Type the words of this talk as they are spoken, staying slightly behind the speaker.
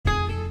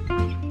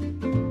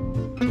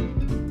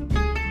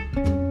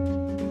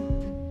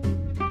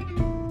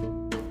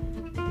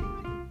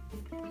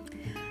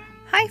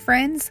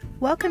friends.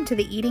 Welcome to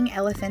the Eating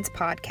Elephants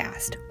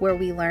podcast, where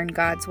we learn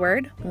God's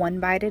Word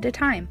one bite at a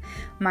time.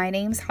 My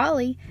name's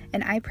Holly,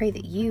 and I pray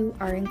that you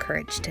are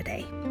encouraged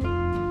today.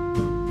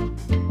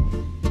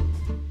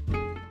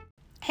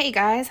 Hey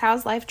guys,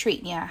 how's life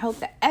treating you? I hope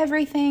that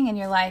everything in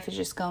your life is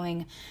just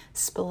going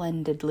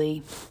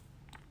splendidly.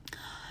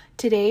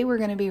 Today we're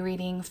going to be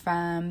reading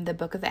from the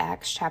book of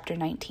Acts, chapter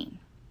 19.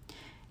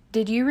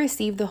 Did you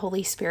receive the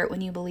Holy Spirit when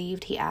you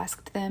believed? He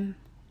asked them.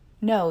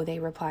 No, they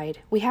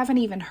replied. We haven't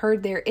even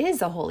heard there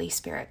is a Holy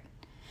Spirit.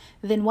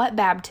 Then what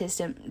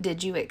baptism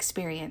did you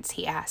experience?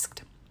 He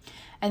asked.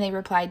 And they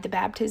replied, the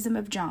baptism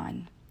of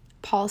John.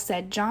 Paul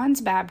said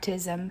John's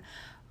baptism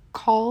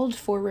called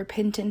for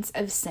repentance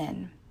of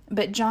sin.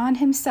 But John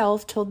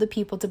himself told the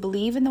people to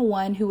believe in the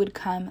one who would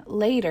come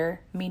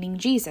later, meaning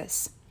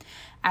Jesus.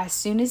 As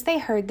soon as they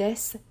heard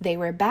this, they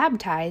were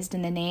baptized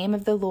in the name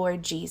of the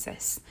Lord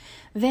Jesus.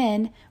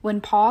 Then, when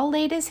Paul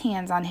laid his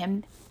hands on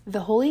him,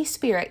 the Holy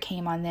Spirit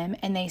came on them,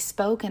 and they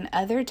spoke in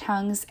other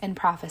tongues and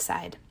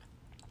prophesied.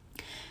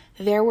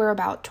 There were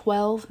about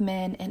 12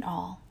 men in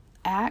all.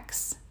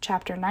 Acts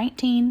chapter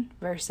 19,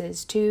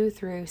 verses 2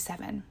 through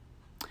 7.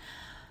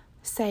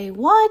 Say,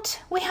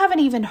 what? We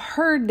haven't even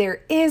heard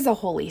there is a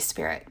Holy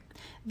Spirit.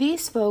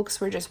 These folks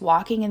were just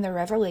walking in the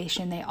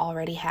revelation they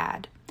already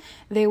had.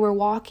 They were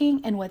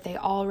walking in what they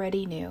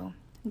already knew.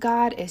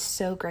 God is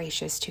so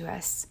gracious to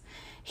us.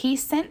 He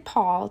sent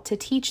Paul to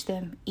teach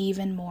them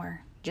even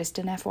more. Just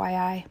an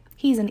FYI,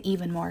 he's an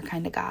even more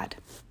kind of God.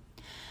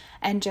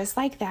 And just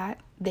like that,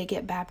 they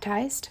get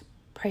baptized,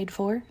 prayed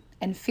for,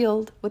 and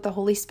filled with the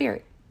Holy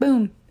Spirit.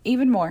 Boom,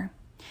 even more.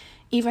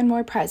 Even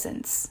more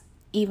presence,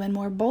 even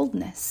more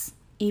boldness,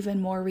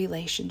 even more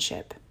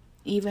relationship,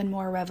 even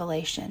more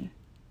revelation,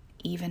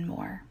 even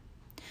more.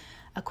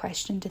 A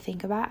question to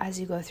think about as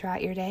you go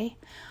throughout your day.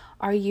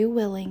 Are you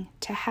willing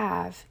to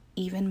have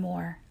even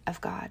more of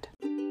God?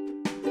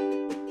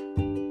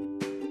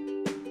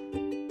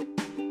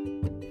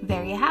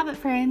 There you have it,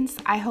 friends.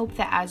 I hope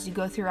that as you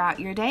go throughout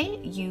your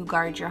day, you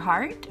guard your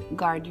heart,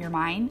 guard your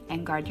mind,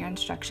 and guard your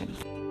instruction.